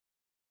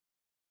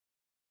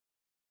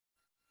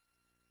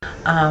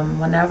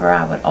Whenever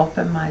I would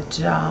open my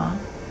jaw,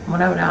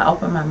 whenever I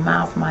opened my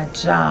mouth, my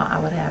jaw, I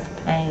would have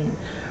pain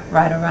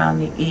right around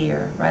the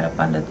ear, right up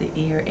under the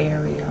ear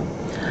area.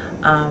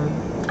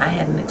 I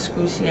had an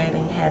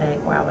excruciating headache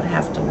where I would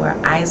have to wear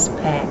ice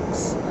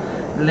packs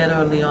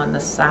literally on the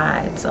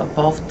sides of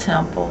both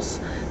temples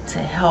to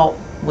help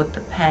with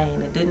the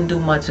pain. It didn't do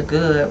much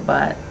good,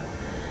 but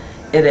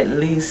it at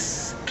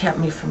least kept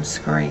me from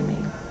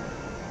screaming.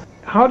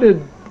 How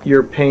did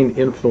your pain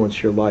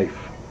influence your life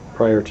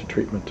prior to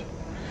treatment?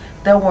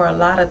 There were a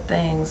lot of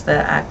things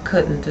that I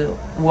couldn't do.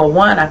 Well,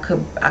 one, I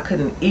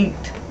couldn't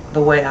eat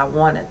the way I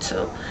wanted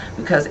to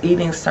because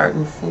eating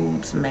certain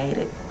foods made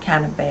it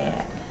kind of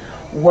bad.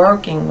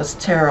 Working was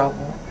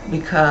terrible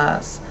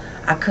because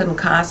I couldn't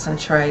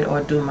concentrate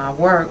or do my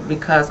work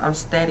because I'm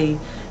steady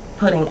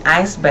putting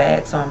ice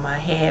bags on my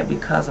head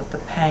because of the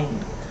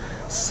pain.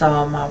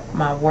 So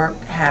my work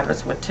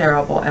habits were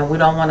terrible, and we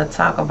don't want to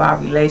talk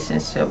about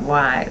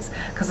relationship-wise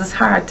because it's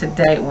hard to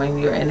date when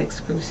you're in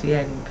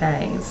excruciating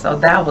pain. So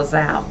that was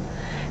out,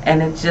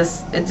 and it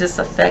just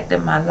affected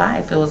my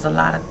life. It was a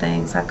lot of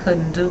things I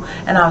couldn't do,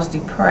 and I was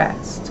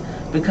depressed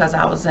because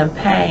I was in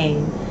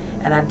pain,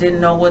 and I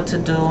didn't know what to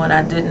do, and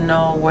I didn't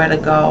know where to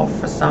go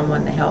for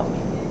someone to help me.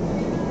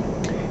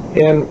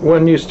 And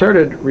when you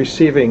started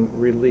receiving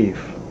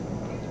relief,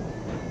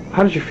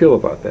 how did you feel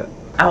about that?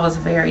 I was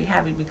very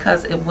happy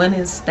because it went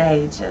in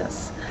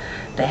stages.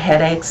 The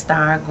headache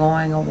started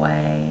going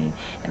away,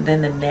 and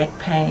then the neck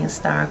pain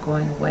started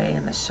going away,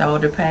 and the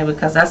shoulder pain,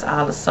 because that's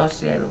all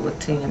associated with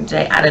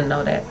TMJ. I didn't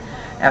know that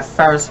at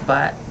first,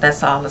 but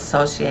that's all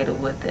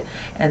associated with it.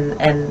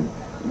 And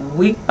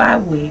week by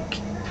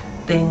week,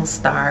 things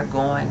started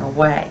going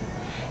away,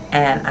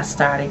 and I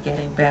started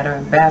getting better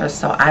and better,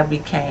 so I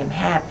became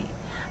happy.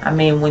 I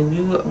mean,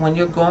 when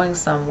you're going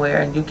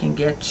somewhere and you can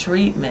get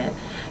treatment,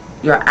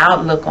 your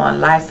outlook on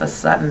life is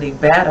suddenly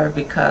better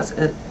because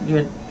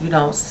you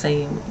don't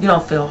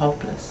feel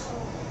hopeless.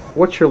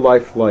 What's your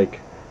life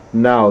like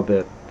now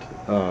that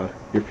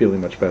you're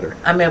feeling much better?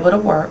 I'm able to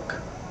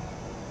work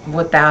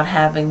without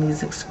having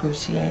these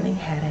excruciating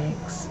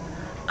headaches.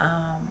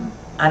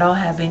 I don't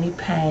have any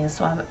pain,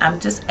 so I'm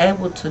just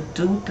able to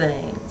do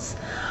things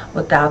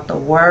without the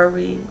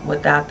worry,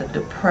 without the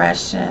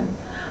depression.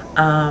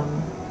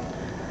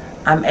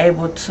 I'm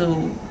able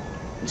to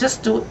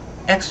just do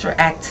extra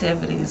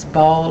activities,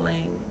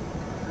 bowling,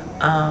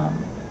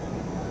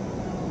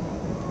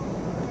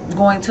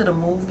 going to the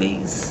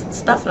movies,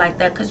 stuff like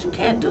that, because you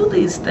can't do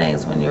these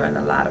things when you're in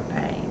a lot of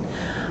pain.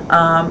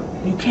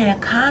 You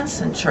can't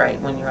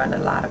concentrate when you're in a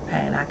lot of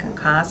pain. I can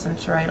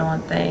concentrate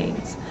on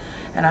things,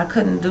 and I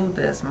couldn't do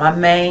this. My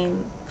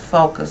main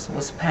focus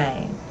was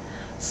pain,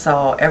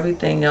 so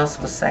everything else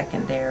was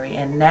secondary,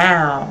 and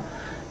now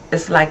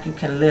it's like you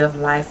can live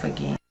life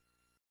again.